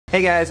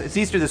Hey guys, it's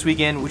Easter this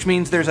weekend, which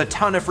means there's a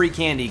ton of free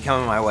candy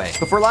coming my way.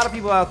 But for a lot of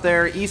people out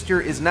there,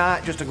 Easter is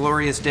not just a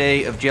glorious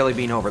day of jelly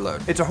bean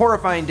overload. It's a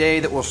horrifying day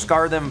that will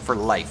scar them for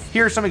life.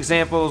 Here are some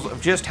examples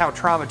of just how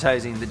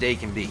traumatizing the day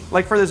can be.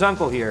 Like for this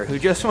uncle here, who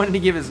just wanted to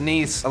give his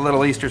niece a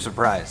little Easter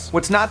surprise.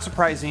 What's not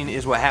surprising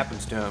is what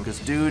happens to him, because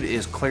dude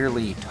is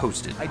clearly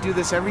toasted. I do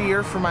this every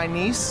year for my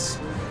niece.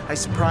 I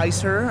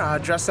surprise her,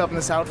 dressed up in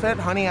this outfit.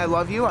 Honey, I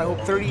love you. I hope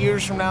 30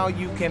 years from now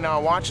you can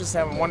watch us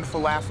and have a wonderful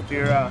laugh with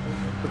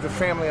the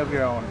family of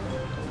your own.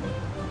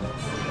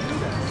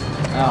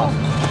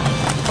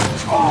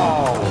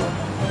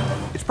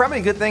 Oh. It's probably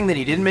a good thing that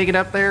he didn't make it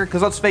up there,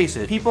 because let's face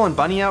it, people in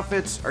bunny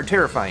outfits are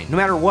terrifying, no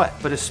matter what,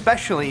 but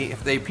especially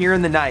if they appear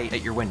in the night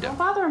at your window. Don't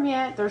bother them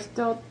yet, they're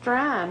still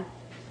drying.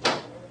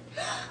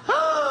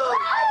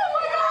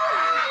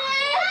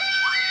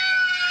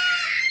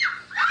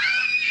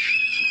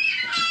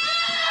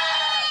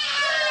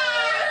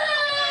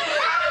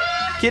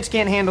 Kids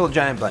can't handle a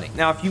giant bunny.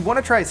 Now, if you want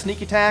to try a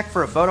sneak attack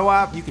for a photo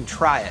op, you can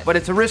try it. But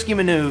it's a risky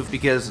maneuver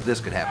because this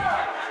could happen.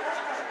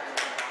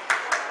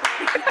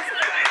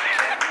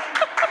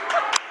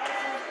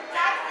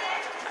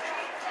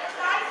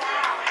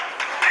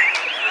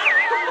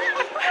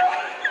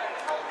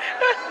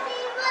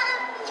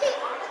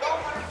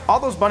 All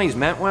those bunnies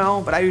meant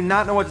well, but I do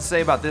not know what to say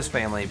about this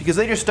family because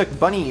they just stuck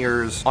bunny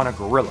ears on a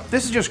gorilla.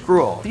 This is just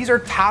cruel. These are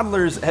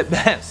toddlers at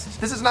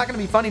best. This is not going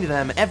to be funny to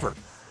them ever.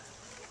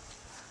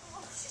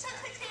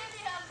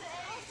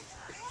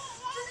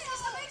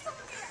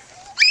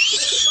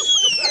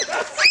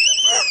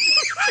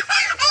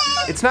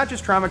 It's not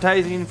just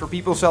traumatizing for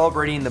people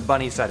celebrating the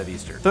bunny side of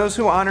Easter. Those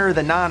who honor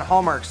the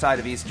non-Hallmark side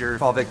of Easter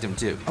fall victim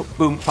too. Oh,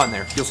 boom, pun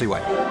there. You'll see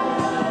why.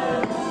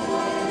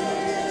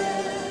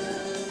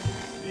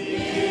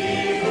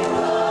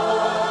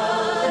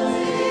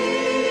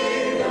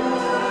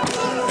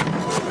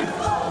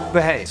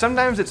 But hey,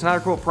 sometimes it's not a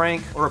cruel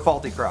prank or a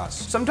faulty cross.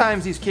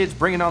 Sometimes these kids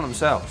bring it on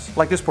themselves,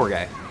 like this poor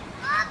guy.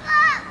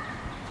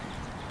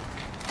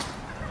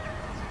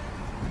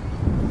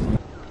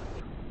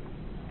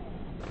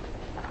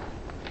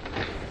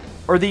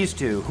 Or these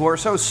two, who are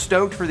so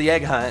stoked for the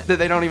egg hunt that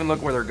they don't even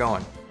look where they're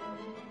going.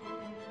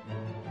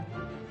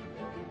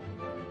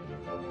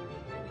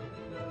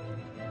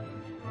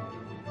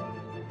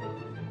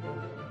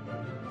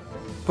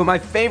 But my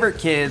favorite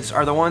kids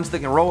are the ones that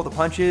can roll with the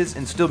punches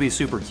and still be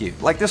super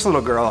cute. Like this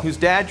little girl, whose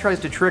dad tries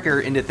to trick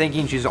her into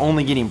thinking she's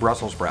only getting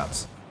Brussels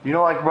sprouts. You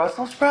don't like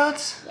Brussels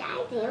sprouts? Yeah,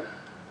 I do.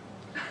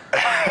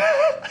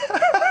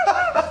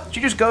 She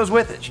just goes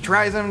with it. She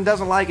tries them and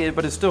doesn't like it,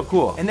 but it's still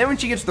cool. And then when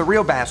she gets the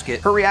real basket,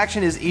 her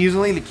reaction is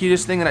easily the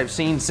cutest thing that I've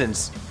seen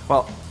since,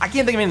 well, I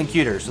can't think of anything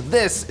cuter, so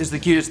this is the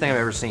cutest thing I've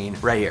ever seen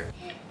right here.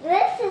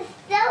 This is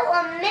so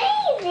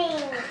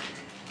amazing.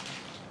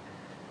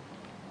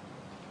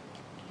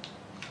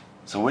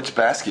 So which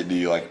basket do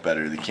you like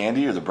better, the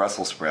candy or the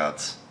Brussels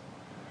sprouts?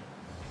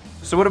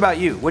 So what about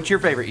you? What's your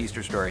favorite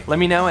Easter story? Let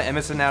me know at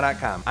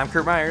msnnow.com. I'm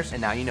Kurt Myers,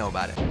 and now you know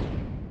about it.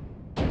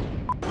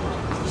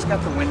 Just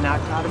got the wind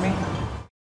knocked out of me.